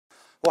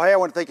Well, hey, I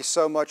want to thank you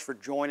so much for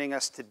joining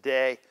us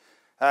today.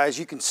 As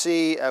you can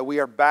see, we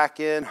are back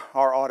in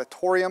our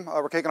auditorium.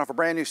 We're kicking off a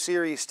brand new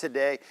series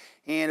today.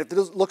 And if it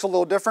looks a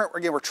little different,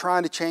 again, we're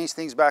trying to change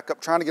things back up,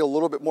 trying to get a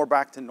little bit more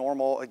back to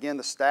normal. Again,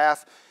 the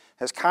staff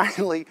has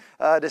kindly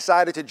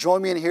decided to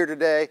join me in here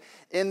today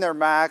in their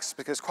Macs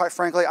because, quite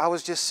frankly, I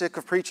was just sick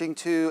of preaching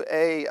to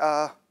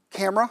a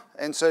camera,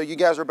 and so you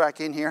guys are back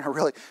in here, and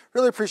I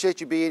really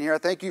appreciate you being here. I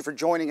thank you for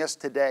joining us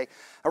today.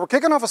 And we're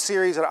kicking off a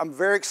series that I'm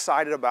very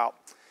excited about.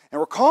 And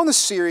we're calling the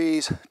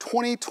series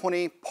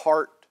 2020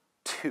 Part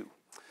 2.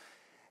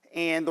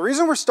 And the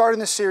reason we're starting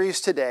this series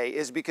today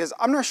is because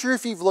I'm not sure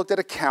if you've looked at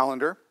a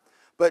calendar,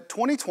 but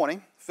 2020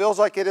 feels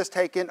like it has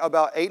taken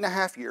about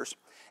 8.5 years,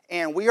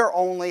 and we are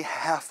only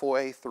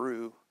halfway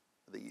through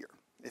the year.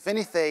 If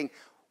anything,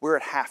 we're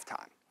at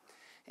halftime.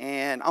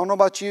 And I don't know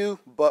about you,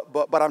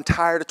 but I'm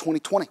tired of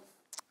 2020.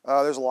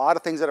 There's a lot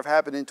of things that have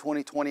happened in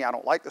 2020 I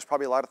don't like. There's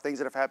probably a lot of things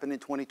that have happened in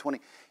 2020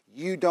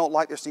 you don't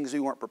like. There's things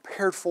we weren't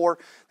prepared for.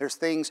 There's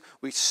things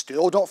we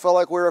still don't feel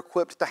like we're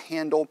equipped to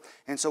handle.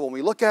 And so when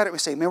we look at it, we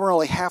say, man, we're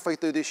only halfway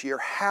through this year.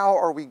 How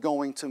are we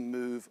going to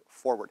move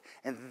forward?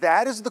 And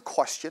that is the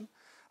question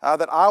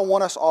that I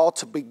want us all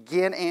to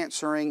begin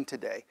answering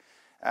today.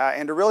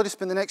 And to really just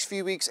spend the next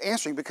few weeks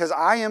answering, because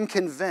I am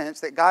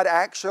convinced that God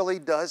actually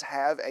does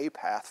have a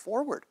path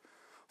forward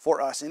for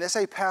us. And it's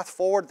a path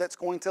forward that's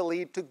going to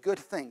lead to good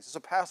things. It's a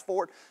path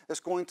forward that's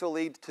going to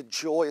lead to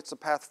joy. It's a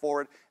path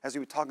forward, as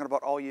we've been talking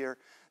about all year,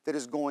 that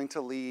is going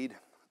to lead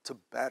to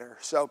better.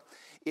 So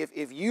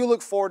if you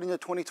look forward into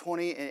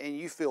 2020 and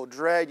you feel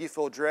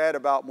dread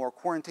about more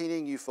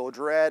quarantining, you feel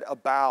dread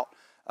about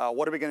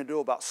what are we going to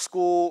do about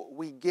school,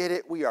 we get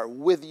it. We are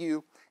with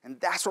you. And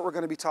that's what we're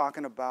going to be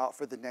talking about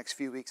for the next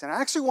few weeks. And I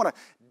actually want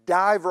to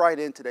dive right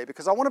in today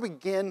because I want to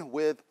begin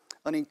with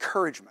an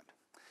encouragement.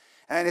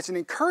 And it's an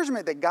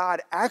encouragement that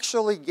God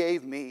actually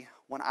gave me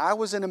when I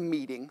was in a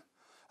meeting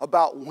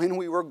about when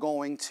we were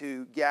going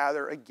to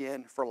gather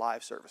again for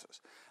live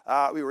services.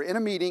 We were in a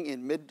meeting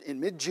in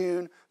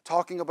mid-June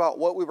talking about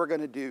what we were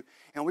going to do,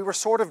 and we were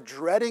sort of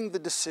dreading the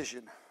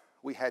decision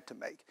we had to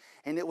make.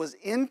 And it was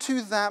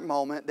into that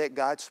moment that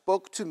God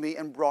spoke to me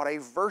and brought a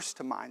verse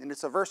to mind. And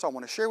it's a verse I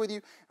want to share with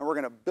you, and we're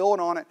going to build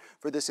on it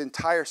for this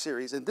entire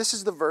series. And this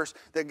is the verse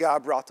that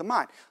God brought to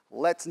mind.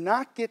 Let's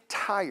not get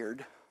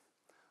tired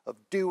of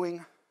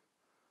doing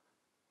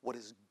what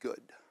is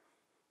good.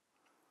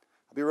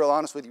 I'll be real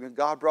honest with you. When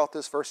God brought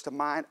this verse to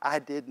mind, I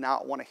did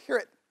not want to hear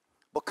it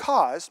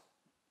because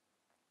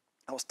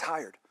I was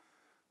tired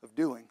of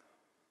doing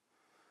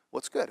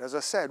what's good. As I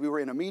said, we were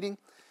in a meeting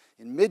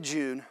in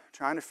mid-June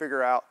trying to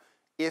figure out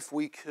if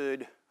we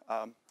could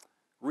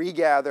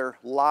regather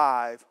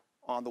live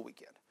on the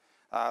weekend.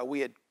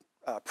 We had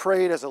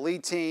prayed as a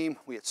lead team.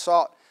 We had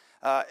sought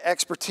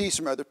expertise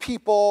from other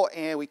people,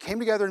 and we came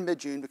together in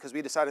mid-June because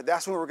we decided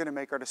that's when we were going to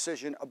make our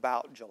decision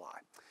about July.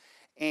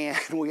 And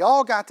we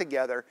all got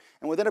together,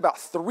 and within about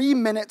 3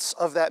 minutes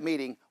of that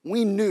meeting,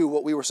 we knew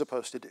what we were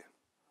supposed to do.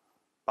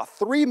 About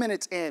 3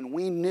 minutes in,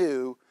 we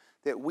knew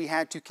that we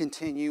had to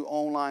continue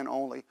online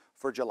only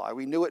for July.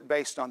 We knew it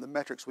based on the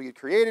metrics we had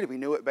created. We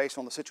knew it based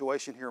on the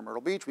situation here in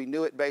Myrtle Beach. We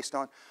knew it based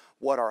on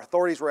what our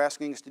authorities were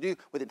asking us to do.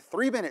 Within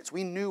 3 minutes,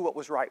 we knew what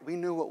was right. We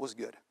knew what was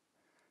good.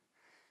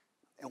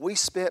 And we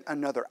spent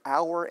another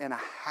hour and a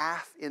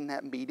half in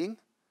that meeting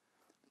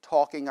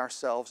talking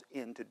ourselves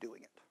into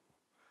doing it.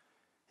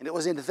 And it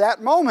was in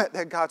that moment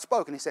that God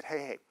spoke, and he said,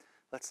 hey,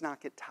 let's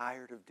not get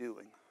tired of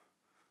doing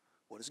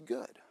what is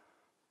good.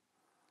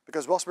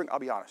 Because Wellspring, I'll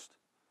be honest,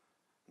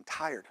 I'm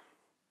tired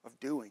of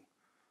doing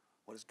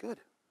what is good.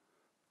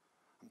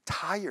 I'm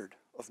tired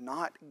of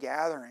not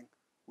gathering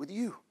with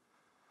you.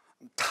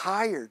 I'm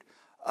tired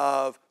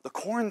of the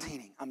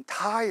quarantining. I'm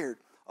tired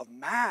of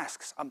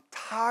masks. I'm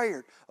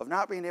tired of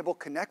not being able to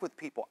connect with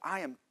people.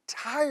 I am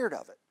tired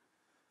of it.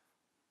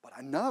 But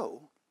I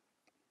know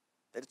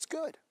that it's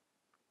good.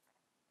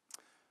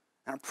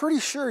 And I'm pretty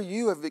sure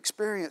you have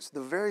experienced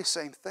the very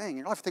same thing.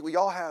 You know, I think we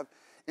all have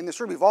in this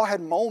room. We've all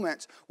had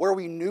moments where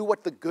we knew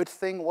what the good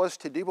thing was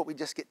to do, but we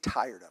just get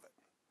tired of it.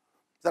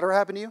 Has that ever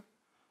happened to you?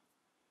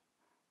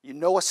 You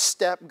know a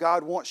step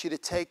God wants you to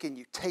take, and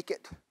you take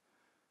it,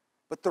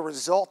 but the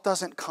result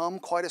doesn't come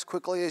quite as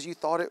quickly as you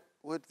thought it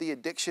would. The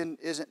addiction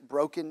isn't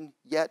broken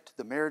yet.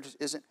 The marriage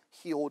isn't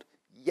healed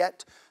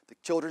yet. The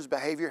children's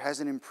behavior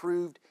hasn't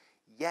improved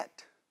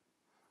yet.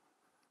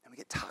 And we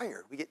get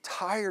tired. We get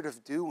tired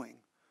of doing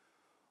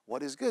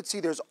what is good. See,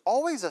 there's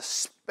always a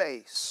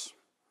space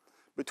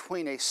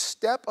between a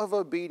step of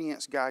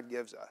obedience God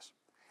gives us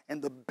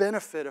and the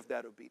benefit of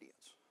that obedience.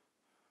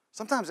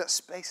 Sometimes that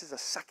space is a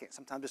second,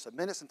 sometimes it's a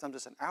minute, sometimes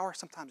it's an hour,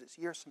 sometimes it's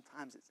years,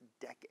 sometimes it's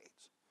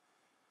decades.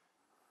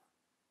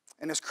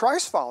 And as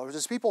Christ followers,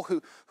 as people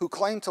who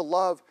claim to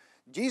love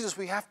Jesus,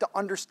 we have to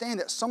understand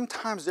that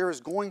sometimes there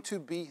is going to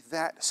be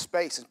that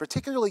space. And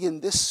particularly in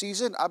this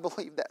season, I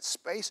believe that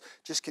space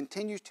just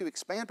continues to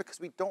expand because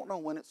we don't know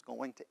when it's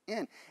going to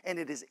end. And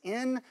it is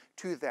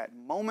into that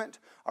moment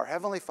our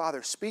Heavenly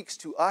Father speaks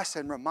to us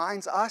and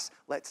reminds us,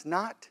 let's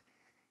not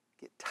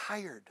get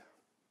tired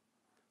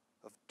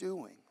of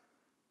doing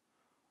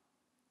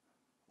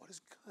what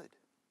is good.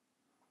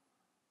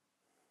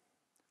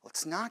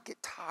 Let's not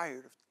get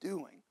tired of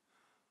doing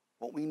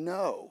what we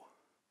know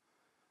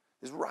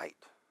is right.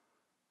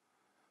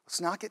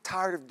 Let's not get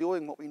tired of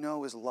doing what we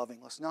know is loving.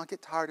 Let's not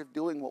get tired of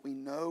doing what we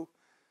know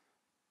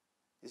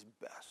is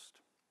best.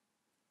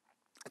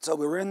 And so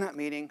we were in that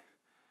meeting,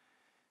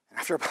 and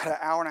after about an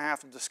hour and a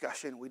half of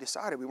discussion, we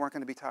decided we weren't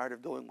going to be tired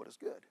of doing what is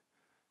good.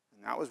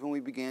 And that was when we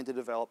began to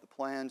develop the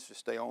plans to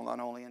stay on not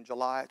only in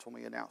July, it's when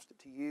we announced it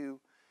to you.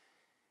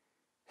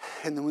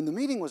 And then when the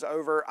meeting was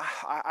over,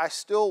 I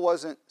still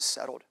wasn't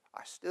settled.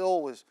 I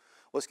still was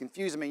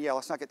confused. I mean, yeah,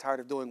 let's not get tired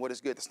of doing what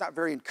is good. It's not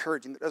very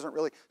encouraging. It doesn't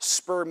really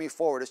spur me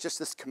forward. It's just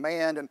this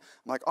command, and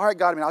I'm like, all right,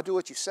 God, I mean, I'll do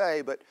what you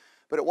say, but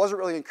it wasn't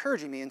really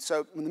encouraging me. And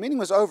so when the meeting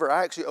was over,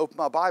 I actually opened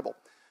my Bible,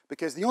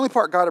 because the only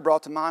part God had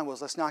brought to mind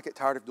was, let's not get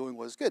tired of doing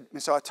what is good.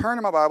 And so I turned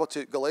in my Bible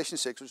to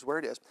Galatians 6, which is where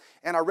it is,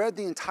 and I read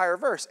the entire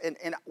verse. And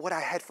what I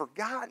had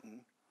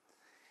forgotten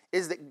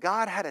is that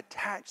God had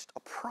attached a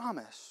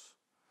promise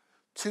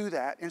to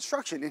that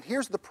instruction. And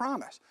here's the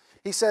promise.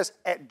 He says,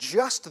 at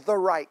just the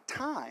right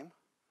time,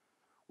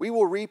 we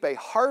will reap a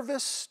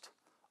harvest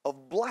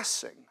of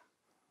blessing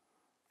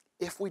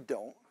if we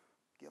don't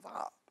give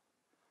up.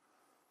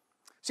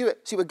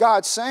 See what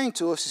God's saying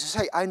to us. He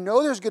says, hey, I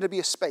know there's going to be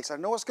a space. I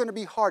know it's going to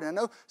be hard. And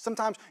I know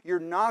sometimes you're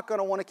not going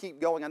to want to keep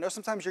going. I know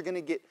sometimes you're going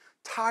to get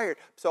tired.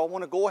 So I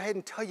want to go ahead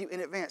and tell you in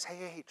advance,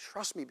 hey,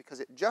 trust me, because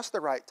at just the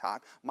right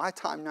time, my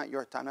time, not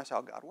your time, that's how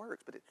God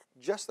works, but at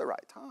just the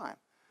right time,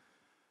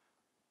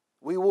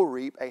 we will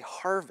reap a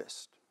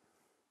harvest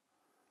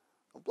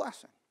of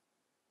blessing.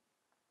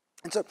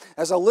 And so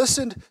as I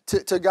listened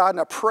to God and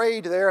I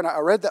prayed there and I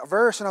read that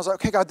verse and I was like,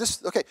 okay, God,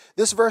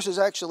 this verse is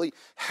actually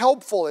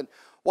helpful. And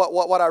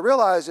what I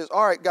realized is,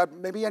 all right, God,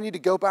 maybe I need to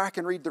go back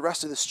and read the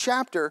rest of this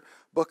chapter,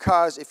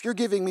 because if you're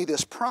giving me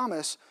this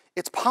promise,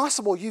 it's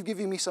possible you've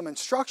given me some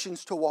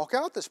instructions to walk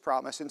out this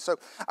promise. And so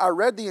I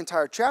read the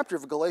entire chapter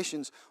of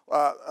Galatians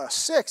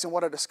 6, and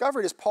what I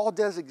discovered is Paul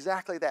does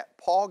exactly that.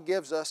 Paul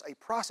gives us a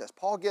process.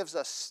 Paul gives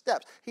us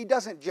steps. He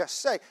doesn't just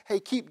say, hey,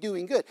 keep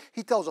doing good.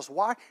 He tells us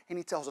why, and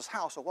he tells us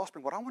how. So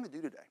Wellspring, what I want to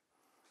do today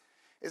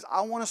is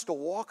I want us to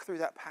walk through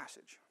that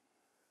passage,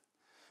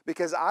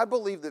 because I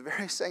believe the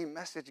very same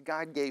message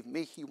God gave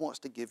me, He wants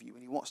to give you,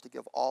 and He wants to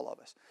give all of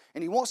us.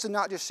 And He wants to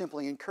not just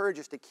simply encourage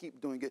us to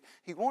keep doing good.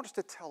 He wants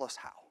to tell us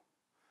how.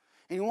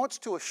 And He wants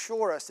to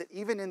assure us that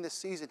even in this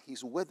season,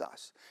 He's with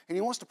us. And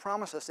He wants to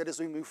promise us that as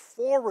we move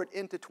forward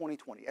into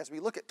 2020, as we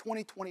look at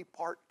 2020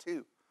 Part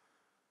 2,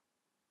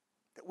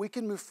 that we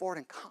can move forward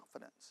in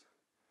confidence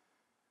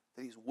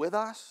that He's with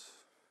us,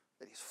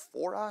 that He's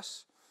for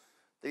us,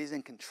 that He's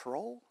in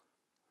control,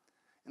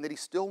 and that He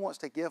still wants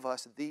to give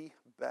us the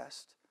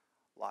best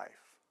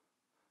life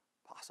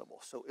possible.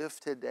 So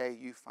if today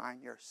you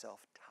find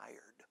yourself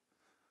tired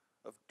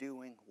of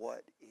doing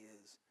what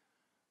is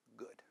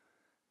good,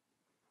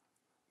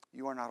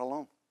 you are not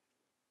alone.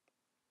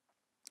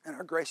 And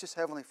our gracious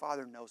Heavenly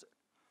Father knows it.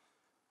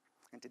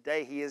 And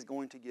today He is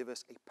going to give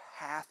us a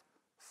path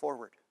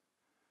forward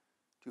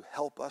to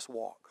help us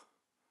walk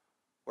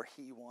where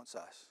He wants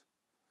us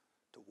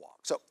to walk.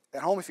 So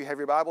at home, if you have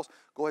your Bibles,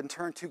 go ahead and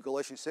turn to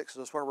Galatians 6.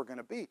 That's where we're going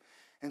to be.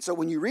 And so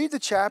when you read the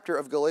chapter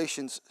of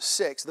Galatians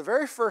 6, the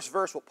very first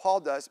verse, what Paul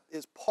does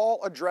is Paul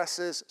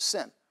addresses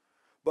sin.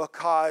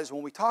 Because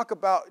when we talk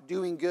about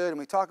doing good and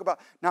we talk about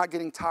not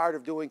getting tired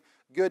of doing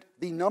good,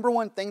 the number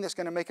one thing that's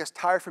going to make us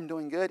tired from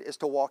doing good is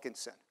to walk in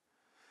sin.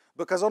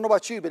 Because I don't know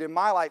about you, but in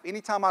my life,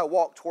 anytime I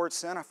walk towards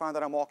sin, I find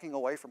that I'm walking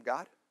away from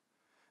God.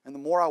 And the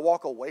more I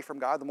walk away from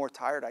God, the more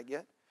tired I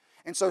get.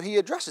 And so he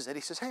addresses it.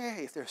 He says,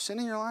 hey, if there's sin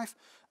in your life,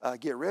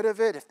 get rid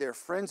of it. If there are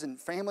friends and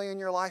family in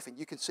your life and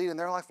you can see it in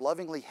their life,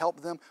 lovingly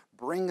help them,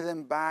 bring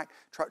them back,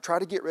 try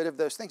to get rid of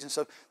those things. And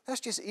so that's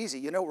just easy.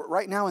 You know,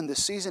 right now in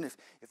this season, if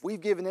we've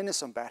given into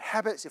some bad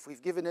habits, if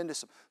we've given into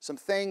some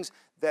things,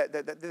 that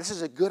this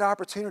is a good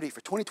opportunity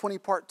for 2020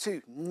 Part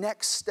 2,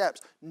 next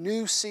steps,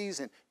 new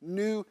season,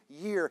 new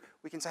year.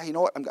 We can say, hey, you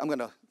know what, I'm going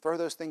to throw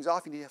those things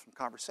off. You need to have some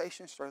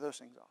conversations, throw those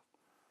things off.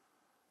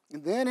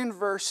 And then in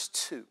verse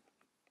 2,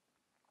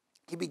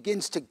 he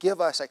begins to give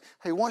us,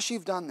 hey, once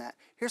you've done that,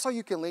 here's how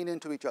you can lean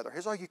into each other.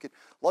 Here's how you can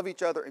love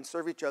each other and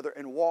serve each other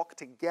and walk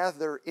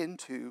together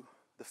into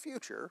the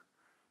future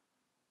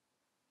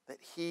that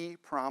He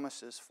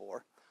promises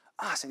for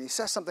us. And he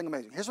says something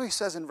amazing. Here's what he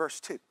says in verse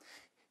 2.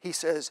 He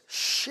says,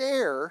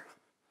 share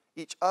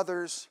each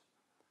other's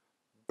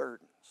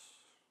burdens.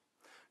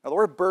 Now the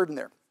word burden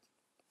there,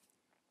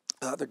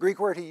 the Greek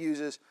word he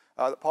uses,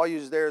 that Paul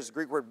uses there is the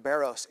Greek word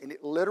baros, and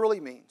it literally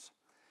means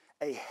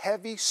a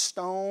heavy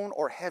stone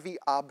or heavy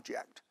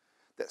object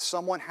that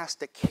someone has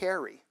to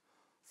carry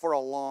for a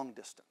long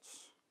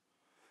distance.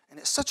 And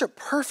it's such a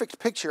perfect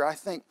picture, I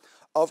think,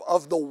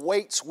 of the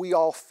weights we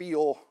all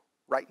feel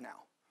right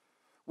now.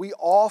 We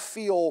all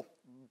feel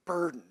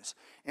burdens,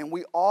 and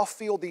we all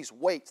feel these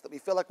weights that we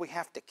feel like we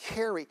have to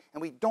carry,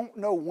 and we don't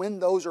know when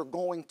those are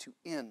going to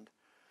end.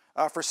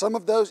 For some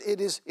of those, it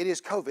is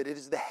COVID. It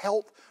is the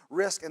health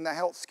risk and the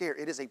health scare.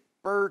 It is a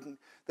burden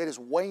that is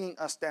weighing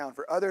us down.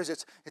 For others,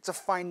 it's a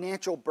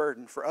financial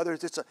burden. For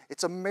others,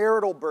 it's a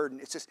marital burden.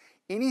 It's just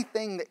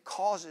anything that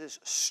causes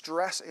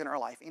stress in our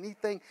life,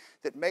 anything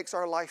that makes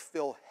our life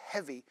feel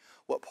heavy.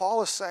 What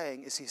Paul is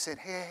saying is he's saying,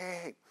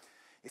 hey,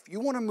 if you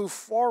want to move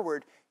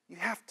forward, you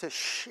have to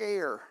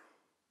share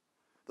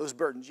those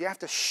burdens. You have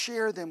to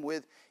share them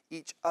with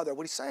each other.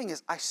 What he's saying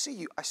is, I see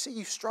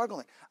you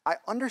struggling. I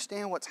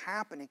understand what's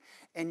happening,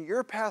 and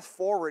your path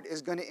forward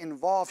is going to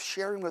involve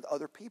sharing with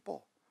other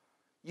people.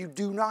 You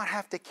do not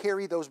have to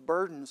carry those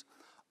burdens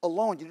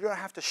alone. You do not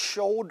have to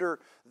shoulder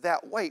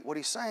that weight. What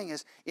he's saying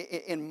is,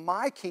 in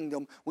my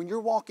kingdom, when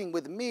you're walking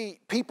with me,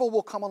 people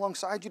will come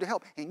alongside you to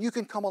help, and you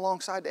can come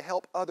alongside to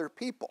help other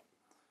people.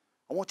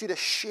 I want you to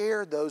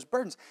share those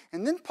burdens.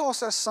 And then Paul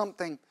says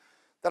something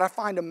that I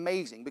find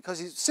amazing, because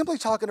he's simply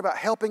talking about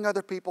helping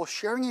other people,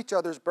 sharing each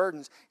other's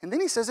burdens. And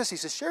then he says this, he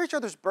says, share each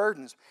other's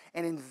burdens,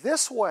 and in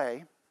this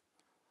way,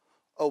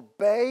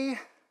 obey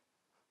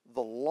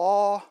the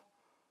law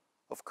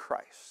of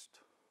Christ.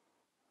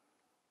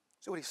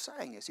 So what he's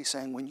saying is, he's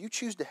saying when you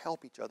choose to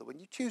help each other, when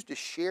you choose to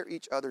share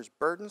each other's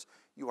burdens,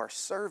 you are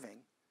serving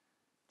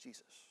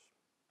Jesus.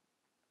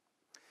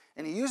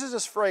 And he uses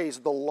this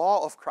phrase, the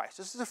law of Christ.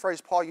 This is a phrase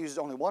Paul uses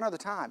only one other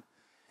time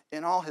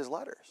in all his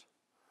letters.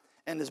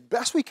 And as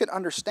best we can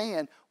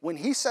understand, when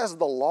he says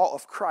the law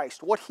of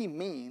Christ, what he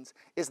means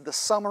is the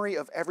summary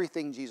of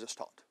everything Jesus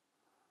taught.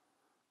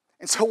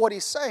 And so what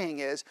he's saying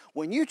is,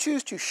 when you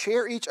choose to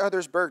share each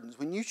other's burdens,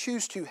 when you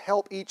choose to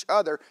help each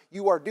other,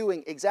 you are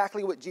doing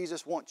exactly what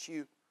Jesus wants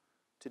you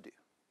to do.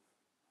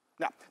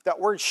 Now, that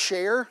word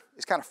share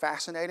is kind of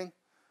fascinating,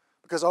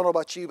 because I don't know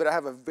about you, but I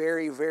have a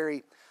very,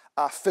 very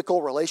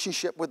fickle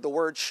relationship with the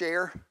word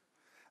share.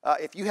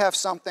 If you have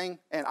something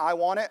and I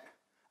want it,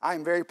 I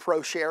am very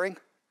pro-sharing.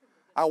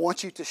 I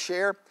want you to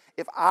share.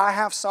 If I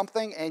have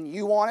something and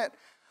you want it,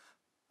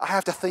 I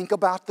have to think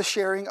about the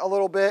sharing a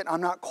little bit.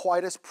 I'm not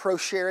quite as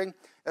pro-sharing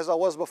as I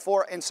was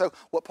before. And so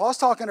what Paul's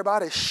talking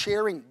about is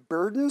sharing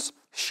burdens,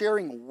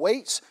 sharing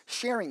weights,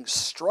 sharing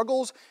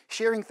struggles,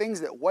 sharing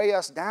things that weigh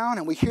us down.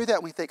 And we hear that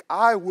and we think,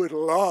 I would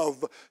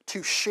love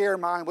to share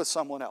mine with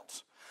someone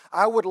else.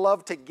 I would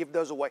love to give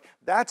those away.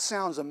 That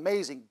sounds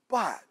amazing.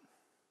 But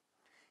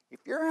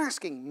if you're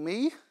asking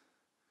me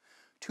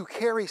to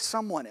carry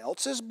someone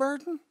else's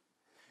burden,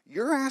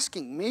 you're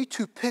asking me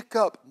to pick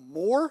up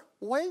more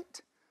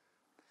weight?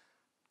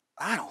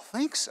 I don't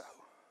think so.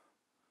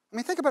 I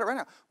mean, think about it right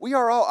now. We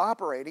are all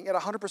operating at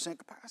 100%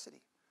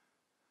 capacity.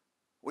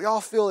 We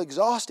all feel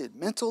exhausted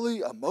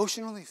mentally,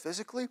 emotionally,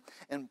 physically.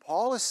 And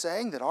Paul is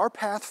saying that our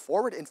path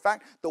forward, in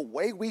fact, the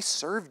way we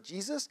serve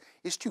Jesus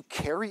is to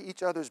carry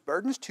each other's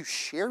burdens, to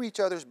share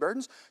each other's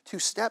burdens, to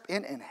step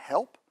in and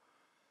help.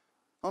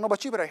 I don't know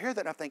about you, but I hear that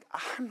and I think,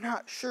 I'm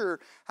not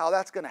sure how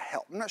that's going to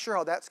help. I'm not sure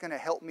how that's going to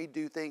help me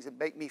do things and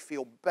make me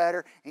feel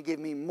better and give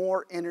me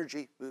more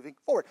energy moving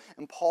forward.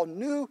 And Paul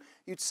knew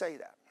you'd say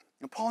that.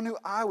 And Paul knew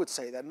I would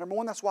say that. And number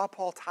one, that's why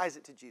Paul ties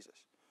it to Jesus.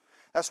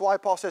 That's why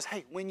Paul says,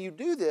 hey, when you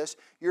do this,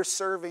 you're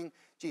serving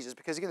Jesus.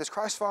 Because again, as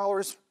Christ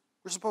followers,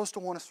 we're supposed to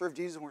want to serve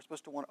Jesus and we're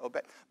supposed to want to obey.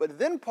 But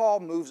then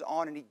Paul moves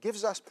on and he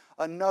gives us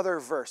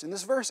another verse. And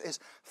this verse is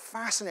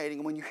fascinating.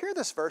 And when you hear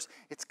this verse,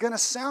 it's going to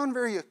sound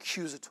very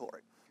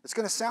accusatory. It's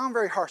going to sound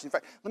very harsh. In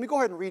fact, let me go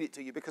ahead and read it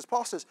to you, because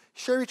Paul says,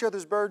 share each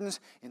other's burdens.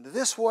 In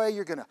this way,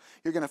 you're going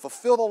to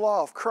fulfill the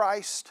law of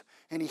Christ.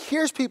 And he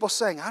hears people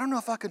saying, I don't know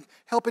if I can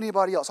help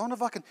anybody else. I don't know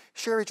if I can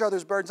share each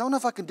other's burdens. I don't know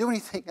if I can do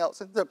anything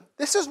else. And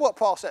this is what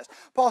Paul says.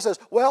 Paul says,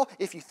 well,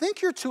 if you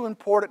think you're too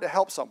important to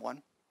help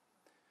someone,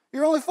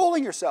 you're only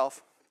fooling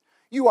yourself.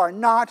 You are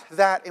not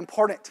that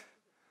important.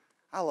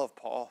 I love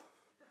Paul.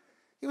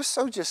 He was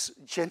so just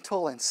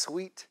gentle and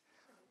sweet.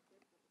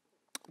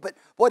 But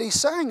what he's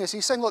saying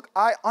is, look,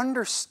 I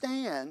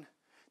understand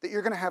that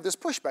you're going to have this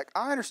pushback.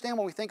 I understand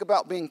when we think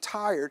about being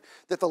tired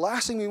that the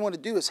last thing we want to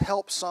do is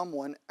help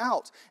someone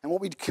else. And what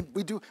we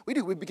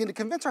begin to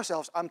convince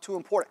ourselves, I'm too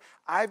important.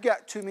 I've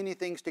got too many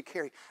things to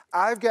carry.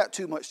 I've got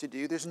too much to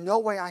do. There's no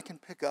way I can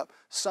pick up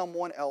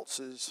someone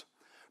else's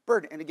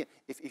burden. And again,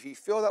 if you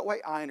feel that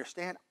way, I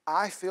understand.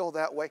 I feel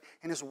that way.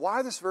 And it's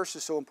why this verse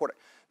is so important.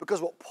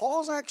 Because what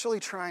Paul's actually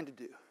trying to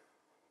do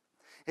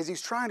is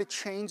he's trying to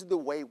change the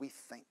way we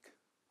think.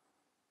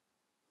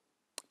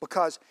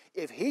 Because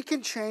if he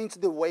can change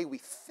the way we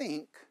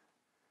think,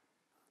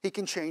 he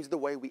can change the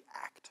way we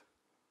act.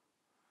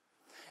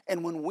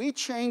 And when we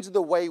change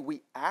the way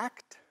we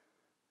act,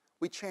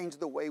 we change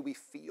the way we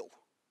feel.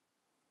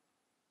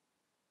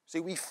 See,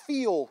 we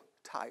feel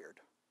tired.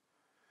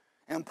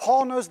 And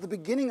Paul knows the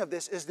beginning of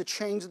this is to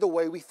change the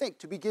way we think,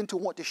 to begin to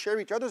want to share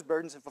each other's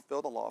burdens and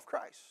fulfill the law of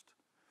Christ.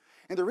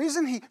 And the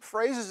reason he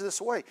phrases it this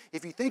way,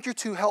 if you think you're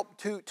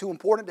too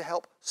important to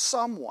help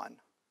someone,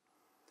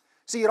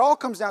 see, it all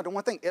comes down to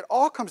one thing. It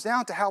all comes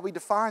down to how we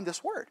define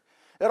this word.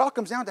 It all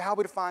comes down to how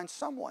we define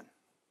someone.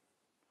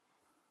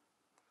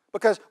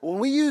 Because when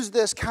we use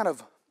this kind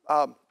of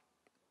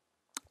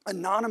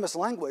anonymous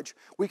language,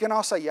 we can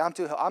all say, yeah,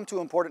 I'm too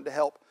important to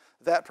help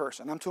that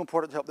person. I'm too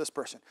important to help this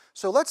person.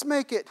 So let's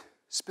make it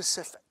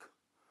specific.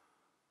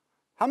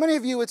 How many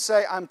of you would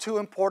say, I'm too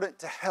important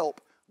to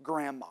help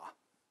grandma?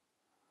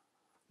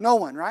 No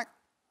one, right?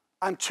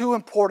 I'm too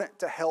important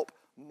to help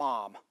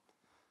mom.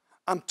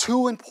 I'm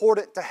too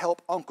important to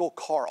help Uncle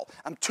Carl.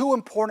 I'm too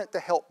important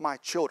to help my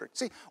children.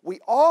 See, we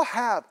all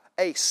have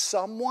a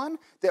someone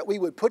that we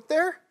would put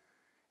there,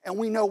 and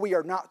we know we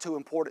are not too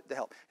important to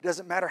help. It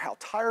doesn't matter how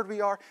tired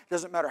we are. It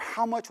doesn't matter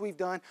how much we've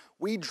done.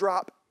 We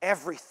drop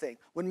everything.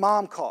 When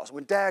mom calls,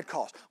 when dad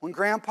calls, when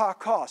grandpa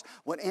calls,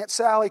 when Aunt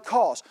Sally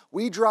calls,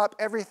 we drop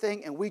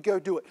everything and we go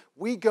do it.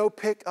 We go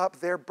pick up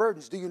their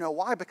burdens. Do you know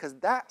why? Because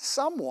that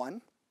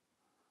someone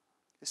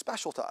is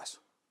special to us.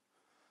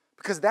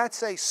 Because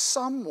that's a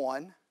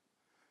someone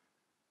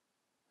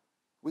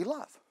we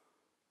love.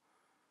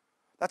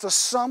 That's a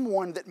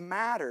someone that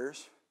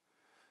matters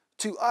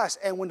to us.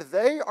 And when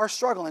they are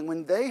struggling,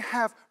 when they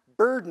have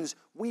burdens,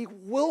 we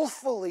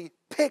willfully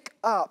pick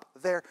up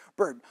their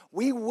burden.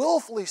 We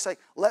willfully say,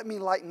 let me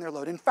lighten their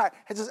load. In fact,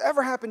 has this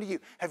ever happened to you?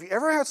 Have you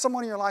ever had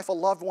someone in your life, a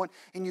loved one,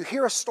 and you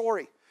hear a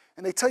story,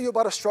 and they tell you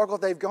about a struggle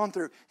they've gone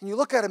through, and you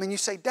look at them and you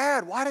say,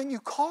 Dad, why didn't you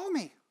call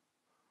me?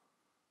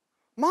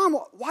 Mom,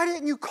 why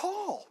didn't you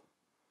call?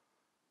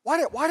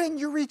 Why didn't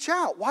you reach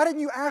out? Why didn't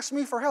you ask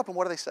me for help? And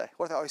what do they say?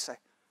 What do they always say?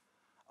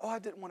 Oh, I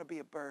didn't want to be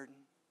a burden.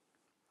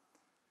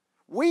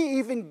 We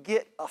even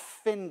get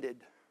offended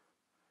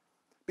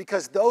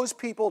because those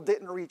people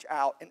didn't reach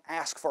out and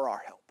ask for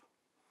our help.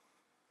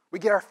 We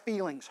get our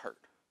feelings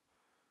hurt.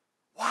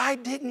 Why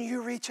didn't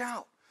you reach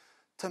out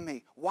to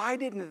me? Why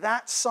didn't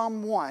that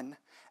someone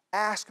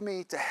ask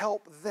me to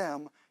help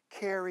them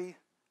carry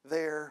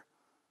their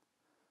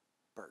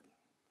burden?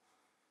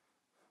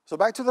 So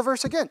back to the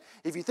verse again.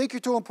 If you think you're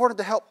too important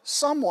to help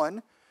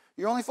someone,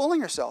 you're only fooling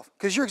yourself.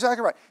 Because you're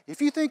exactly right.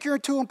 If you think you're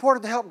too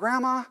important to help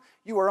grandma,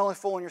 you are only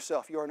fooling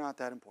yourself. You are not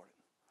that important.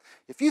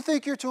 If you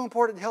think you're too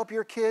important to help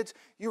your kids,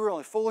 you are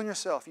only fooling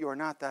yourself. You are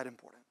not that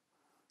important.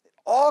 It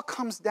all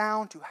comes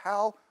down to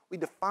how we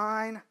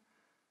define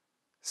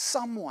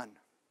someone.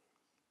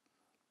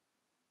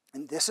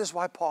 And this is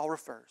why Paul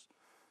refers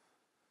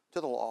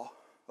to the law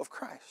of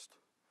Christ.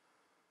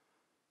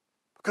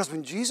 Because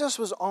when Jesus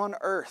was on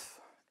earth,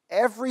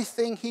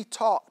 everything he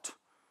taught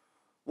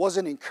was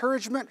an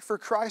encouragement for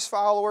Christ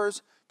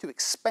followers to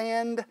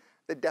expand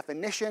the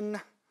definition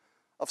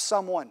of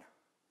someone.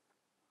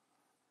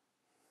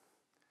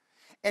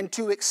 And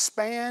to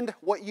expand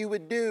what you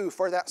would do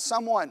for that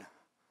someone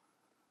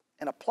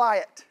and apply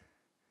it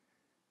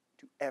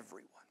to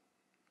everyone.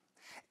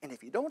 And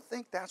if you don't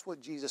think that's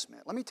what Jesus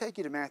meant, let me take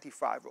you to Matthew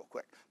 5 real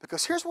quick.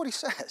 Because here's what he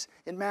says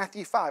in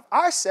Matthew 5.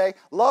 I say,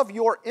 love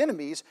your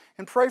enemies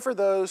and pray for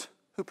those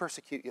who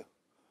persecute you.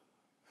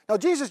 Now,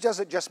 Jesus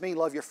doesn't just mean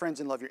love your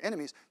friends and love your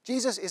enemies.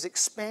 Jesus is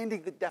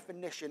expanding the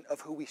definition of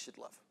who we should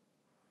love.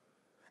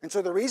 And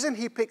so the reason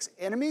he picks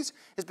enemies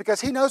is because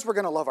he knows we're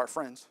going to love our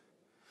friends.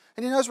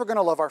 And he knows we're going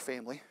to love our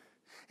family.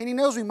 And he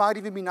knows we might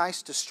even be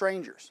nice to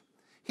strangers.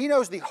 He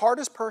knows the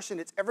hardest person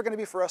it's ever going to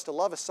be for us to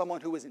love is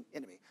someone who is an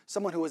enemy.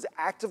 Someone who is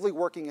actively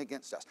working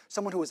against us.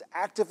 Someone who is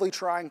actively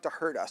trying to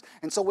hurt us.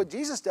 And so what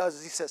Jesus does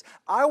is he says,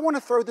 I want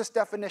to throw this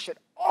definition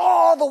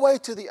all the way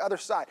to the other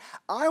side.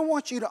 I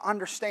want you to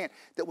understand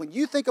that when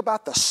you think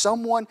about the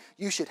someone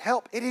you should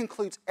help, it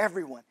includes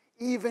everyone,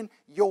 even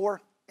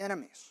your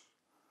enemies.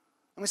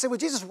 And we say, well,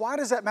 Jesus, why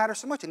does that matter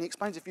so much? And he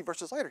explains a few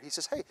verses later. He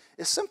says, hey,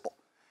 it's simple.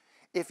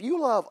 If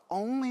you love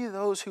only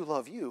those who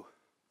love you,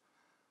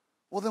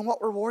 well, then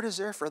what reward is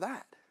there for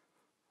that?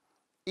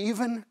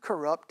 Even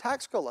corrupt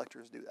tax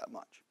collectors do that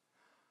much.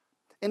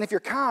 And if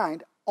you're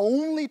kind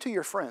only to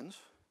your friends,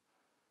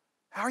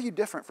 how are you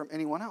different from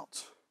anyone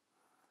else?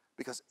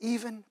 Because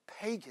even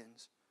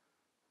pagans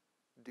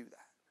do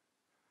that.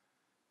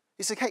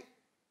 He said, hey,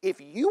 if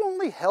you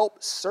only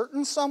help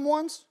certain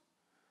someones,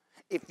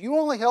 if you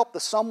only help the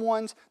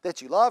someones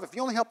that you love, if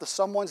you only help the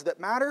someones that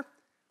matter,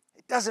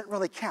 it doesn't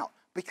really count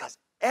because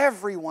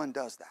everyone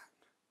does that.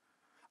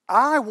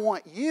 I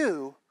want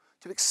you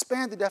to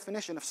expand the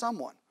definition of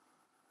someone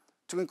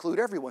to include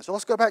everyone. So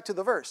let's go back to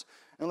the verse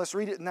and let's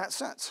read it in that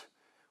sense.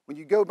 When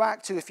you go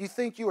back to, if you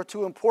think you are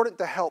too important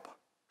to help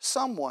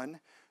someone,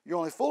 you're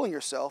only fooling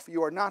yourself.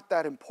 You are not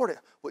that important.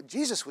 What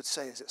Jesus would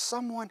say is that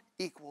someone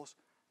equals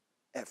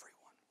everyone.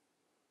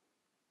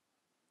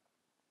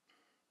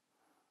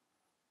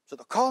 So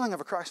the calling of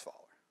a Christ follower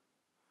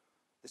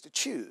is to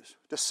choose,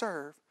 to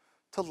serve,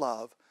 to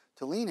love,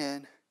 to lean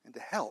in, and to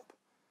help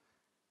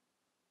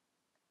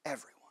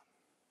everyone.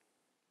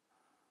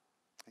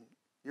 And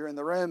you're in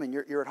the room and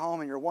you're at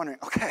home and you're wondering,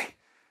 okay,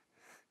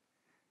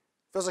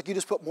 feels like you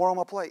just put more on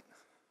my plate.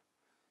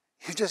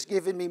 You've just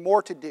given me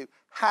more to do.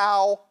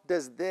 How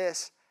does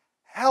this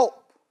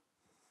help?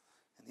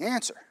 And the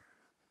answer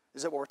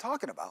is that what we're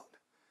talking about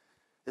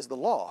is the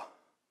law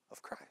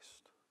of Christ.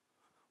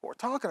 What we're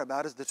talking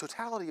about is the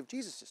totality of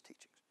Jesus'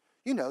 teachings.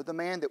 You know, the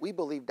man that we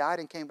believe died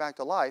and came back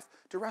to life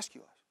to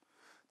rescue us.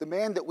 The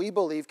man that we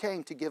believe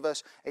came to give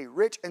us a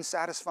rich and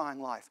satisfying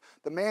life.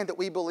 The man that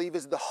we believe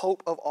is the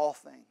hope of all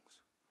things.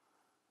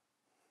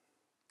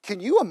 Can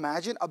you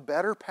imagine a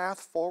better path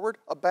forward,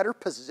 a better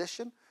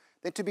position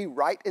than to be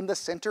right in the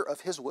center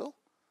of His will?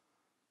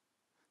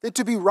 than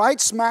to be right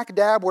smack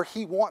dab where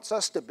He wants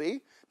us to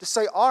be. To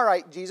say, all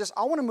right, Jesus,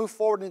 I want to move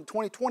forward in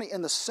 2020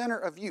 in the center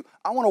of You.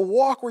 I want to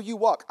walk where You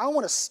walk. I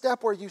want to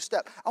step where You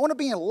step. I want to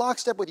be in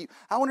lockstep with You.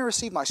 I want to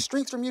receive my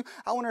strength from You.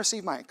 I want to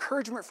receive my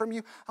encouragement from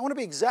You. I want to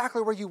be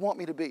exactly where You want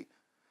me to be.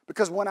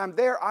 Because when I'm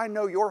there, I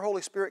know Your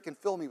Holy Spirit can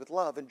fill me with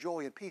love and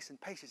joy and peace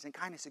and patience and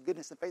kindness and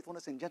goodness and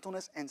faithfulness and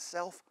gentleness and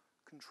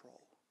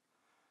self-control.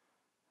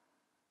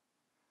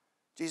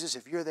 Jesus,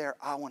 if You're there,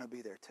 I want to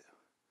be there too.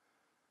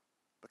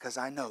 Because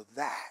I know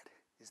that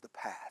is the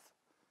path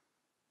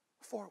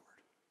forward.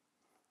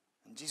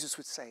 And Jesus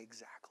would say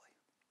exactly.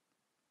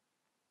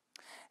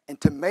 And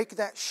to make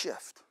that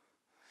shift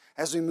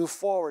as we move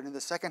forward in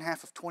the second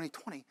half of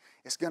 2020,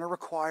 it's going to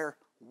require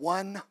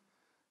one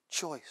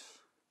choice.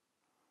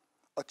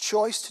 A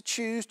choice to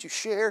choose to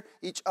share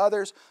each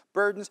other's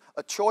burdens.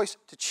 A choice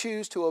to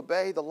choose to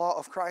obey the law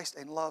of Christ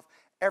and love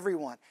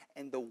everyone.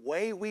 And the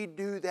way we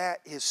do that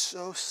is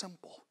so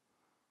simple,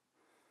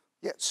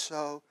 yet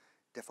so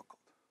difficult.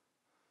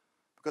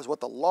 Because what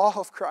the law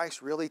of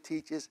Christ really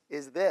teaches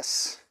is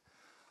this.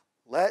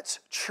 Let's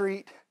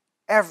treat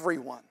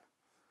everyone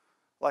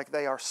like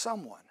they are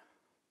someone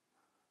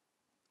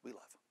we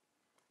love.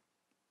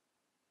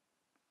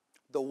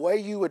 The way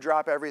you would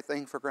drop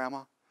everything for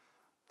grandma,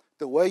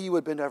 the way you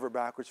would bend over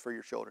backwards for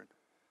your children.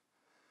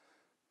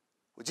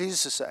 What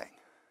Jesus is saying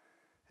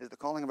is the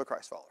calling of a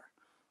Christ follower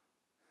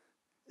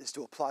is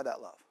to apply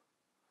that love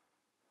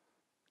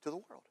to the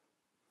world.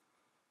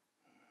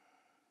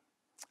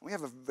 We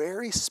have a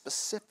very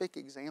specific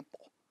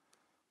example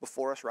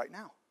before us right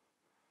now.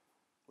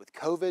 With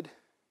COVID,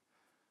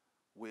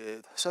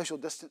 with social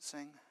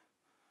distancing,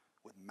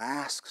 with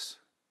masks.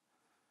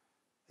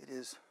 It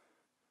is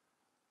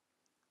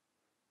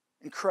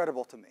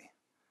incredible to me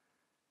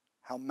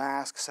how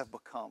masks have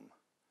become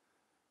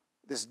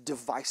this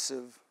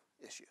divisive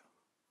issue.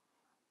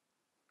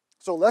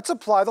 So let's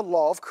apply the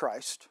law of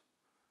Christ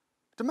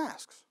to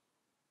masks.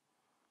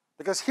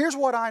 Because here's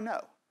what I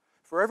know.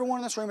 For everyone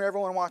in this room and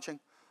everyone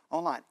watching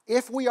online,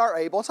 if we are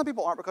able, and some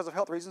people aren't because of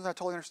health reasons, I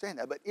totally understand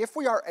that, but if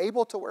we are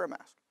able to wear a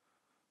mask,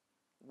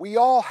 we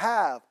all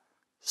have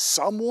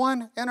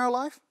someone in our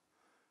life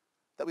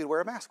that we'd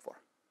wear a mask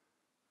for.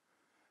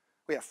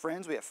 We have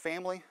friends, we have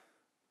family.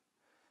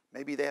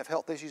 Maybe they have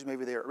health issues,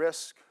 maybe they're at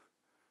risk.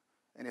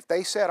 And if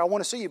they said, I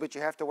want to see you, but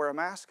you have to wear a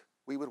mask,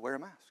 we would wear a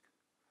mask.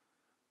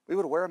 We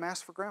would wear a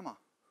mask for grandma.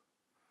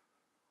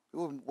 We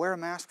would wear a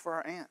mask for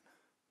our aunt.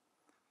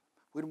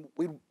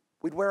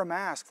 We'd wear a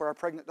mask for our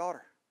pregnant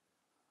daughter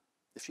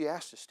if she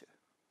asked us to.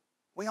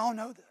 We all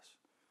know this.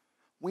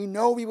 We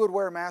know we would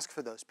wear a mask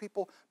for those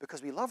people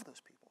because we love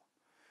those people.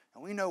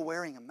 And we know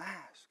wearing a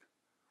mask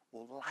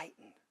will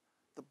lighten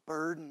the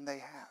burden they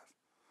have,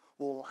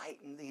 will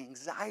lighten the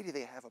anxiety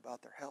they have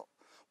about their health,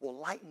 will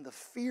lighten the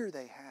fear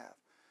they have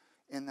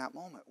in that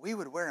moment. We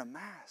would wear a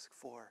mask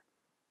for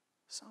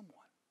someone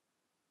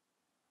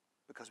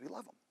because we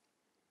love them.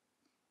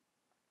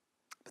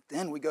 But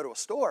then we go to a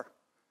store,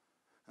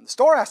 and the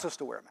store asks us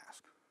to wear a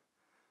mask.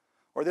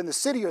 Or then the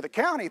city or the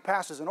county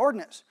passes an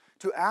ordinance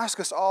to ask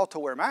us all to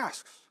wear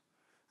masks.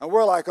 And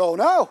we're like, oh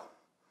no,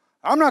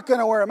 I'm not going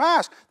to wear a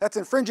mask. That's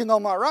infringing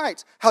on my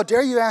rights. How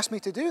dare you ask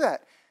me to do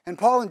that? And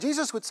Paul and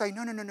Jesus would say,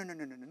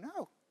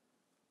 no.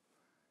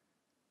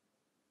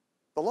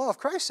 The law of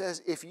Christ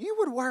says if you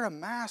would wear a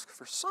mask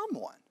for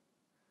someone,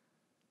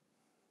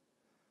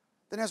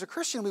 then as a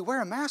Christian we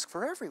wear a mask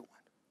for everyone.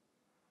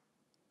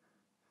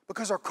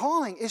 Because our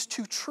calling is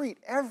to treat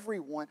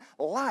everyone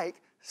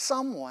like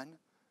someone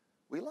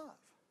we love.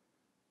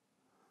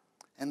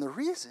 And the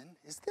reason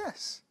is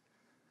this.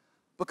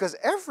 Because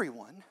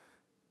everyone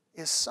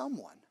is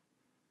someone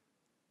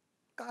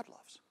God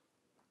loves.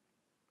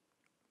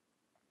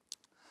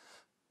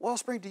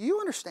 Wellspring, do you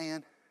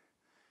understand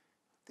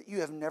that you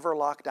have never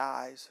locked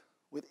eyes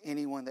with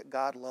anyone that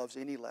God loves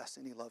any less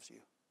than He loves you?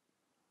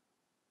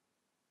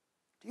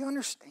 Do you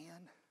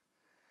understand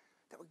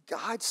that when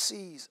God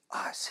sees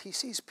us, He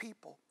sees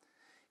people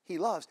He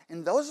loves?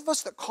 And those of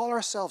us that call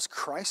ourselves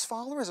Christ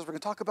followers, as we're going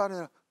to talk about in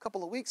a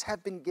couple of weeks,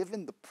 have been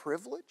given the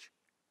privilege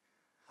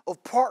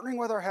of partnering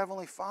with our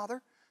Heavenly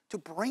Father to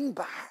bring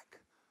back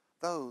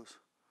those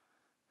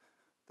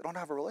that don't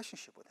have a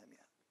relationship with Him yet.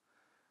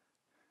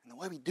 And the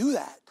way we do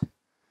that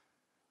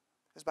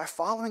is by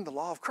following the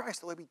law of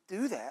Christ. The way we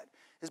do that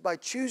is by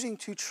choosing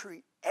to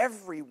treat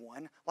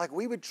everyone like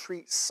we would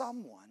treat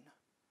someone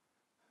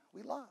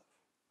we love.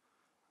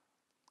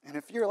 And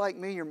if you're like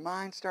me, your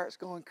mind starts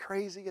going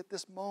crazy at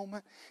this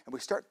moment, and we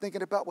start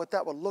thinking about what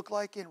that would look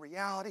like in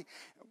reality,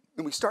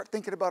 and we start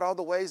thinking about all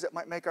the ways that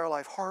might make our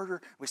life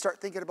harder, we start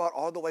thinking about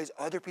all the ways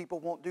other people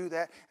won't do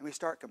that, and we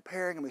start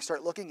comparing, and we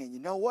start looking, and you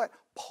know what?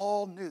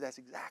 Paul knew that's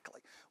exactly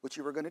what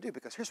you were going to do,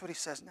 because here's what he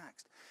says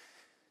next.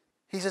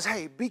 He says,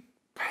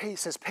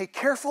 pay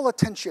careful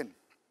attention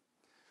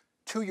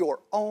to your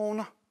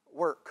own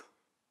work.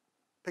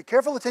 Pay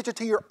careful attention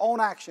to your own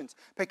actions.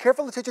 Pay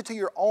careful attention to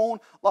your own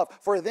love.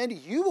 For then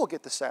you will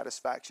get the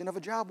satisfaction of a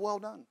job well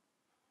done.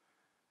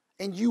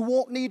 And you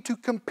won't need to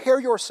compare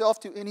yourself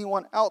to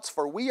anyone else,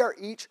 for we are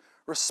each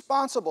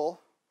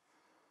responsible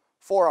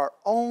for our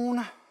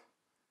own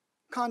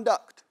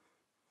conduct.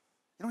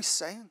 You know what he's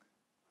saying?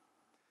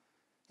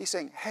 He's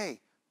saying,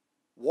 hey,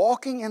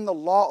 walking in the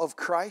law of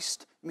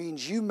Christ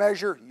means you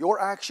measure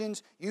your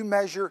actions, you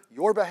measure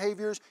your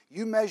behaviors,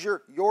 you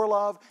measure your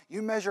love,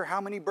 you measure how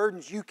many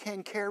burdens you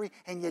can carry,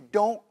 and you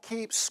don't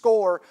keep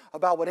score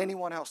about what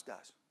anyone else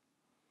does.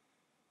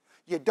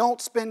 You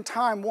don't spend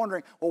time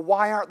wondering, well,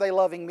 why aren't they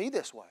loving me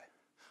this way?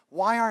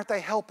 Why aren't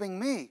they helping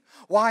me?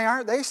 Why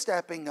aren't they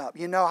stepping up?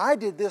 You know, I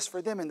did this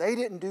for them and they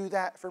didn't do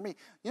that for me.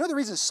 You know the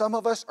reason some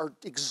of us are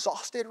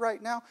exhausted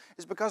right now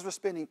is because we're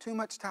spending too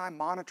much time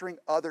monitoring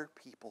other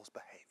people's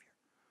behavior.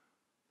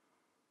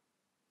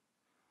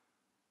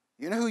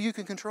 You know who you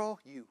can control?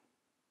 You.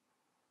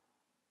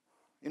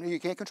 You know who you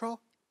can't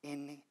control?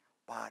 Anybody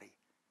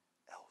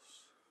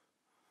else.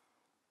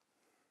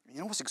 You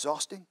know what's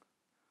exhausting?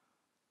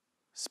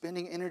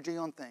 Spending energy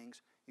on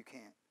things you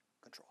can't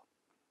control.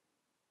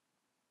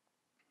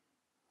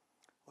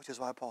 Which is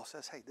why Paul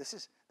says, hey, this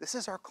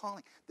is our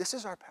calling. This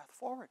is our path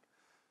forward.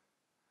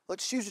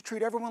 Let's choose to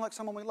treat everyone like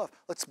someone we love.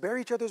 Let's bear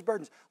each other's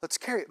burdens. Let's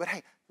carry it. But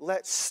hey,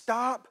 let's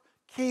stop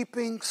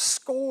keeping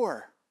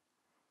score.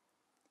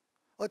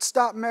 Let's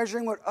stop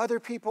measuring what other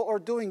people are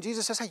doing.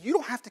 Jesus says, hey, you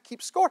don't have to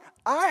keep score.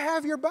 I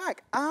have your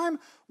back. I'm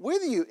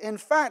with you. In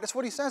fact, that's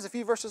what he says a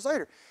few verses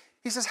later.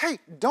 He says, hey,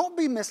 don't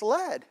be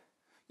misled.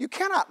 You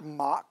cannot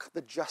mock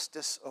the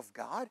justice of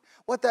God.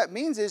 What that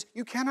means is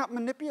you cannot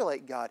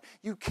manipulate God.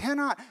 You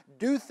cannot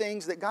do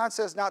things that God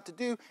says not to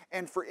do,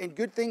 and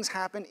good things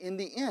happen in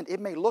the end. It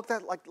may look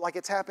like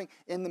it's happening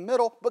in the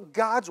middle, but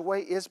God's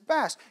way is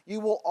best.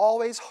 You will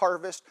always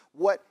harvest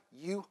what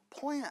you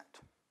plant.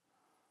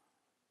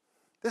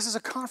 This is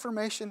a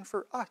confirmation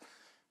for us.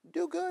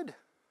 Do good.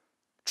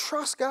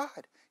 Trust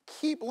God.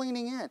 Keep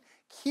leaning in.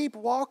 Keep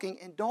walking,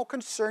 and don't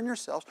concern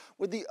yourselves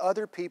with the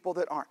other people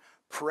that aren't.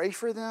 Pray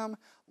for them,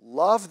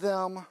 love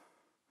them,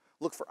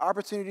 look for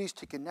opportunities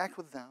to connect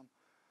with them,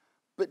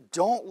 but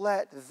don't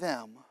let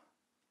them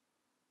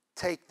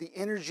take the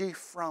energy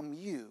from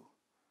you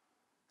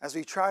as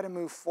we try to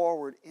move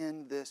forward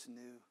in this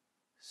new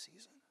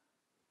season.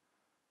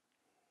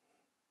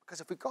 Because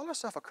if we call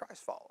ourselves a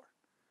Christ follower,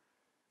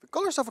 if we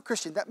call ourselves a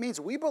Christian, that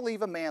means we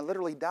believe a man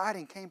literally died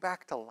and came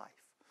back to life.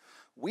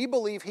 We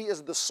believe he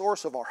is the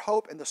source of our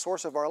hope and the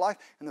source of our life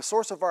and the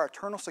source of our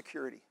eternal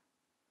security.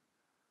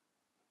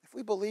 If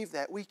we believe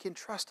that, we can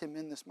trust him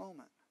in this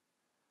moment.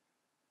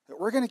 That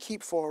we're going to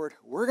keep forward,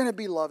 we're going to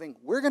be loving,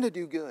 we're going to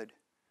do good.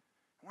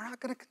 We're not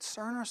going to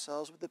concern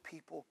ourselves with the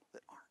people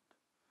that aren't.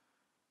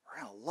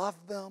 We're going to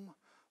love them,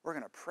 we're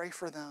going to pray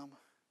for them,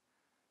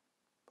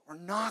 but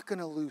we're not going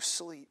to lose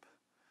sleep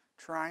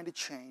trying to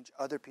change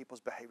other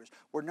people's behaviors.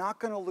 We're not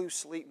going to lose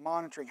sleep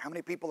monitoring how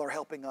many people are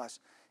helping us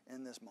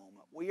in this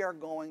moment. We are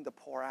going to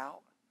pour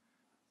out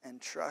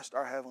and trust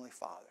our Heavenly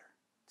Father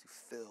to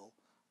fill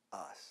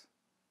us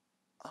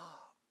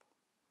up.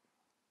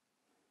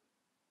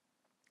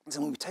 And so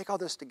when we take all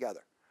this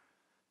together,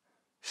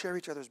 share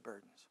each other's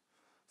burdens,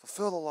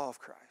 fulfill the law of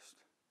Christ,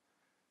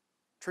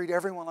 treat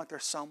everyone like they're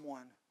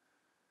someone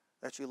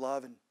that you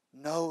love, and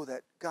know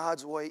that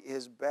God's way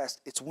is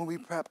best. It's when we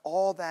prep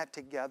all that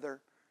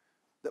together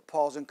that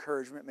Paul's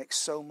encouragement makes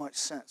so much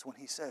sense when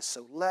he says,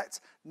 so let's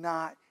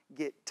not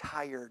get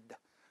tired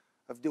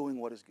of doing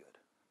what is good.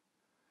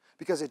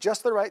 Because at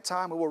just the right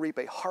time, we will reap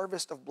a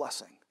harvest of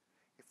blessing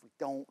if we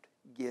don't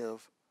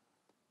give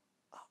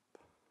up.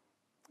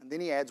 And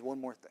then he adds one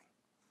more thing.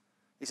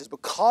 He says,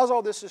 because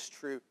all this is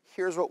true,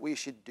 here's what we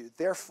should do.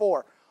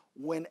 Therefore,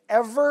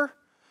 whenever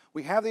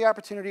we have the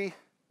opportunity,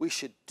 we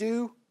should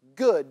do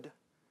good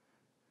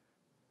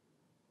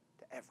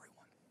to everyone.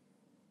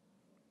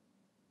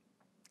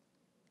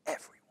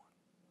 Everyone.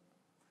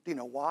 Do you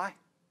know why?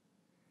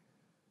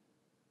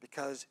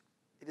 Because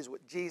it is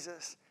what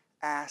Jesus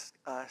asked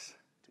us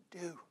to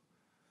do.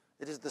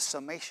 It is the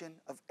summation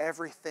of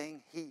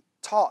everything he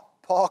taught.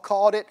 Paul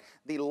called it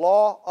the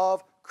law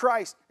of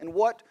Christ. And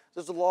what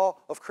does the law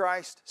of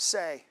Christ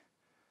say?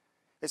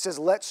 It says,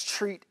 let's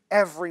treat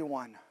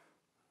everyone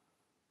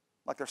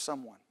like they're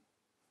someone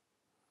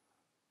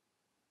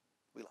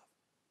we love.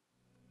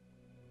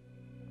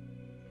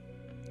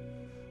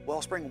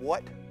 Wellspring,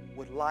 what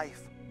would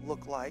life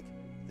look like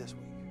this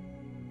week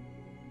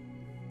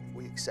if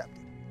we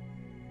accepted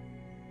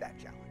that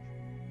challenge?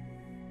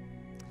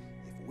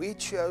 If we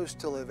chose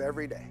to live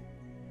every day,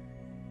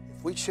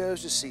 if we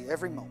chose to see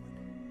every moment,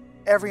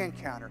 every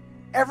encounter,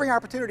 every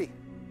opportunity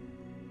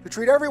to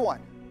treat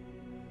everyone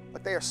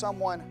like they are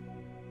someone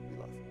we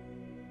love.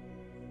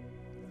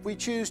 If we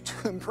choose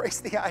to embrace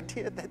the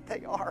idea that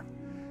they are,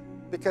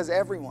 because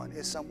everyone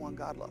is someone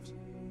God loves.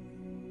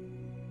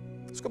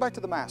 Let's go back to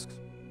the masks.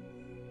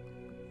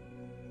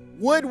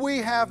 Would we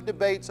have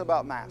debates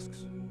about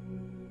masks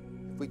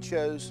if we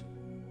chose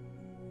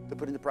to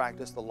put into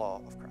practice the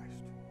law of Christ?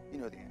 You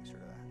know the answer to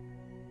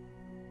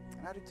that.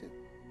 And I do too.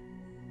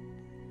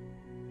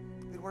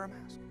 We'd wear a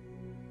mask.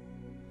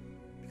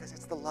 Because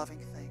it's the loving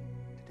thing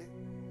to do.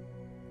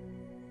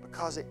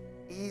 Because it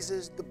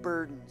eases the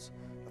burdens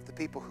of the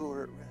people who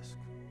are at risk.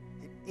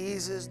 It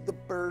eases the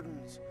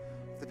burdens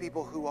of the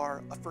people who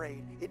are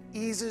afraid. It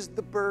eases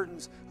the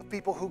burdens of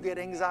people who get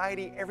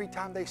anxiety every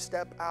time they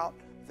step out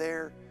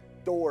their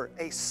door.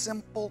 A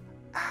simple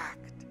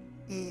act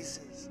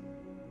eases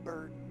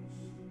burdens.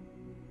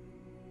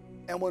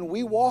 And when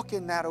we walk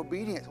in that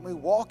obedience, when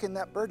we walk in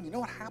that burden, you know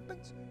what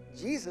happens?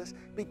 Jesus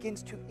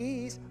begins to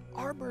ease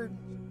our burdens.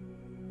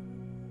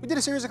 We did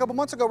a series a couple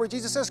months ago where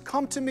Jesus says,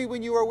 come to me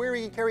when you are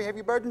weary and carry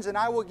heavy burdens, and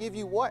I will give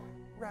you what?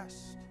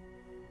 Rest.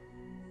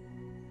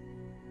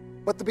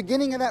 But the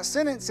beginning of that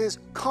sentence is,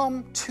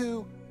 come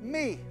to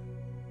me.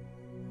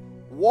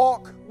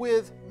 Walk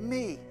with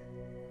me.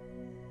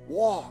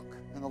 Walk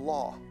in the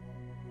law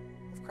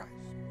of Christ.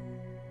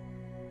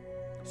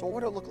 So what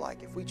would it look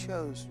like if we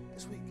chose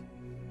this week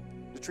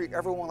to treat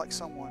everyone like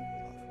someone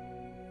we love?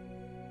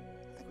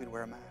 I think we'd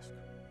wear a mask.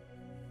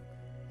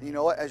 And you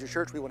know what? As your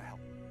church, we want to help.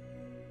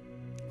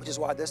 Which is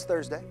why this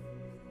Thursday,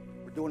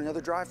 we're doing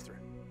another drive-thru.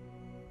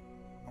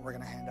 And we're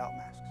going to hand out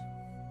masks.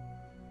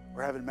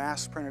 We're having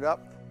masks printed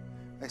up.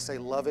 They say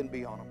love and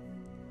be on them.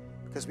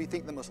 Because we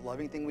think the most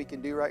loving thing we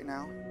can do right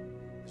now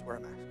is wear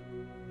a mask.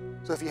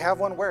 So if you have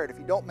one, wear it. If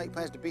you don't, make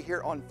plans to be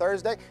here on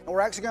Thursday. And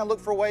we're actually going to look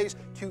for ways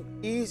to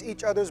ease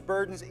each other's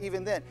burdens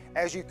even then.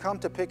 As you come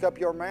to pick up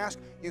your mask,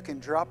 you can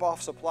drop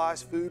off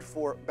supplies, food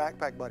for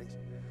backpack buddies.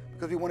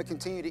 Because we want to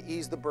continue to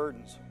ease the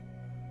burdens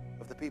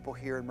of the people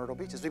here in Myrtle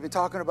Beach. As we've been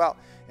talking about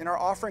in our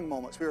offering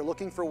moments, we are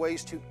looking for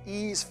ways to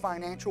ease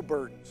financial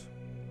burdens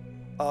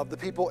of the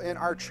people in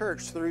our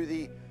church through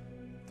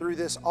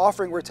this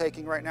offering we're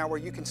taking right now, where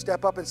you can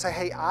step up and say,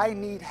 hey, I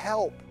need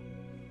help.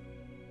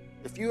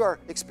 If you are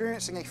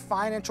experiencing a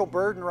financial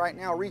burden right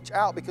now, reach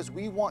out, because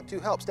we want to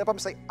help. Step up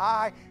and say,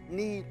 I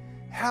need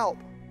help.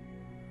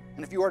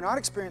 And if you are not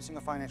experiencing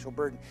a financial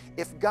burden,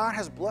 if God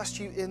has blessed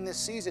you in this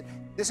season,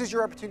 this is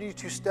your opportunity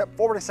to step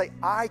forward and say,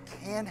 I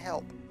can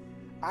help.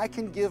 I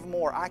can give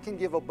more. I can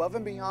give above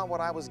and beyond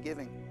what I was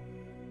giving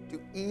to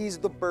ease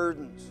the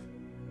burdens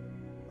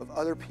of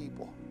other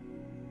people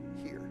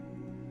here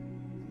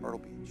in Myrtle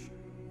Beach.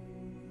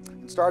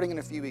 And starting in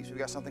a few weeks, we've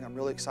got something I'm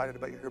really excited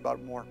about. You'll hear about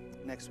it more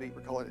next week.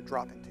 We're calling it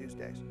Drop-In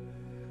Tuesdays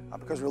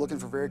because we're looking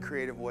for very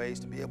creative ways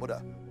to be able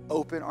to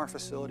open our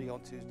facility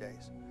on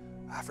Tuesdays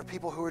for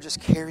people who are just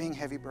carrying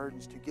heavy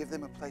burdens, to give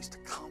them a place to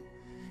come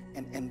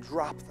and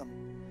drop them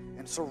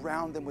and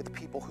surround them with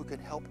people who can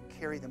help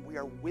carry them. We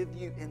are with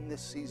you in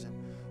this season,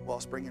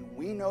 Wellspring, and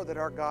we know that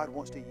our God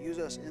wants to use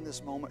us in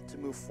this moment to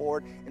move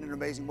forward in an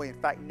amazing way. In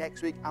fact,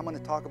 next week, I'm going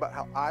to talk about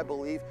how I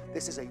believe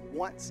this is a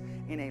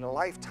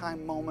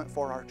once-in-a-lifetime moment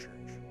for our church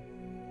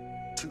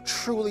to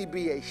truly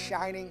be a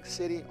shining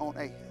city on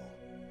a hill,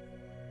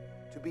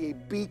 to be a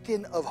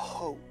beacon of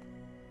hope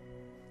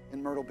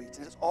in Myrtle Beach.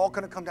 And it's all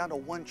going to come down to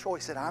one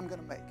choice that I'm going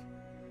to make,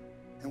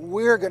 and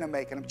we're going to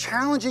make, and I'm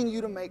challenging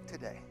you to make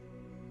today.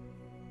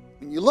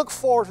 When you look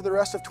forward to the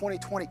rest of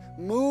 2020,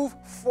 move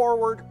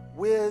forward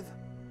with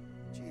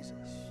Jesus.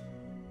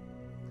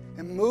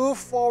 And move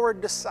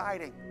forward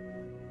deciding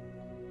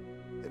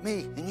that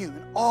me and you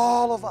and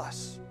all of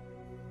us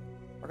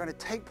are going to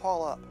take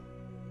Paul up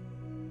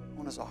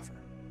on his offer.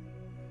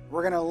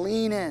 We're going to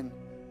lean in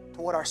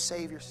to what our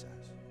Savior says.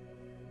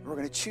 And we're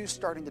going to choose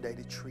starting today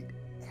to treat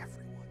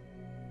everyone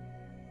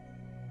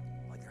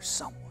like there's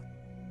someone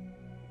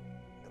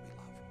that we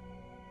love.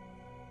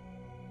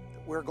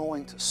 That we're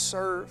going to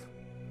serve,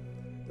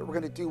 that we're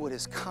going to do what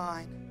is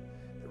kind,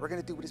 that we're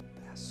going to do what is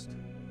best.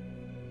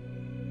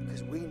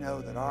 Because we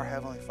know that our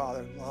Heavenly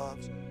Father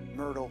loves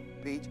Myrtle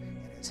Beach,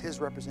 and as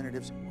His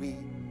representatives, we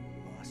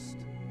must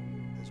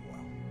as well.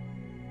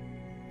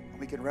 And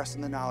we can rest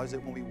in the knowledge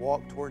that when we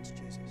walk towards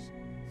Jesus,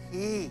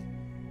 He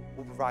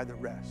will provide the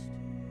rest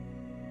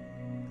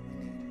that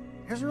we need.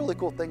 Here's a really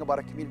cool thing about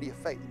a community of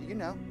faith. Do you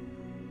know?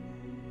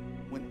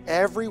 When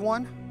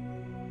everyone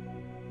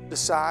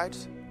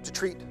decides to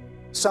treat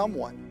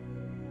someone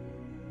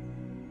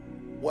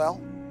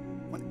well,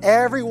 when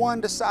everyone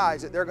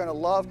decides that they're going to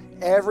love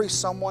every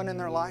someone in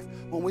their life,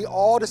 when we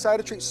all decide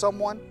to treat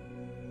someone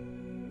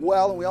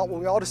well, and when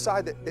we all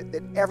decide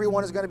that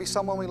everyone is going to be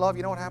someone we love,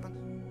 you know what happens?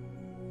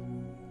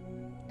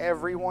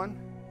 Everyone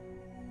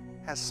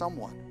has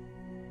someone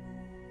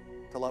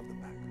to love them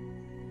back.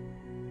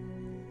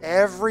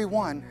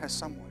 Everyone has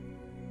someone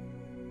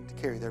to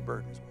carry their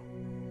burdens well.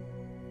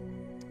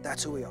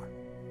 That's who we are.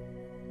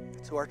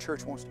 That's who our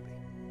church wants to be.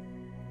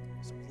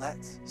 So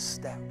let's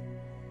step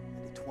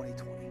into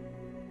 2020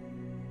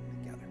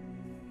 together.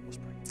 Let's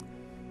pray.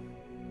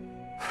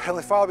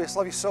 Heavenly Father, we just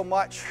love you so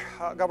much.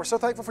 God, we're so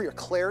thankful for your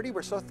clarity.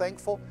 We're so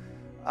thankful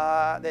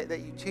that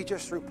you teach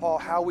us through Paul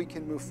how we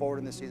can move forward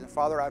in this season.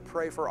 Father, I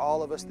pray for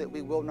all of us that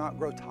we will not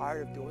grow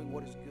tired of doing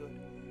what is good.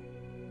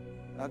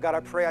 God,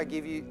 I pray that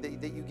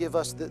you give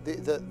us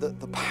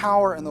the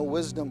power and the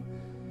wisdom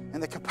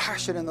and the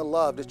compassion and the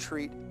love to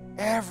treat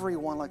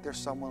everyone like there's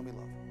someone we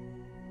love.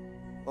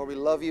 Lord, we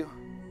love you.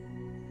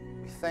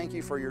 We thank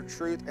you for your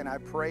truth, and I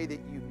pray that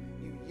you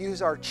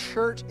use our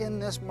church in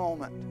this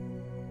moment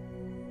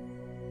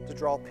to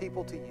draw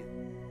people to you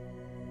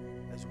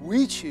as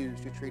we choose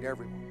to treat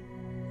everyone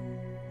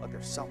like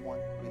there's someone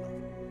we love.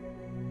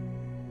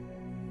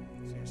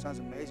 In your Son's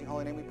amazing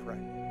holy name we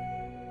pray.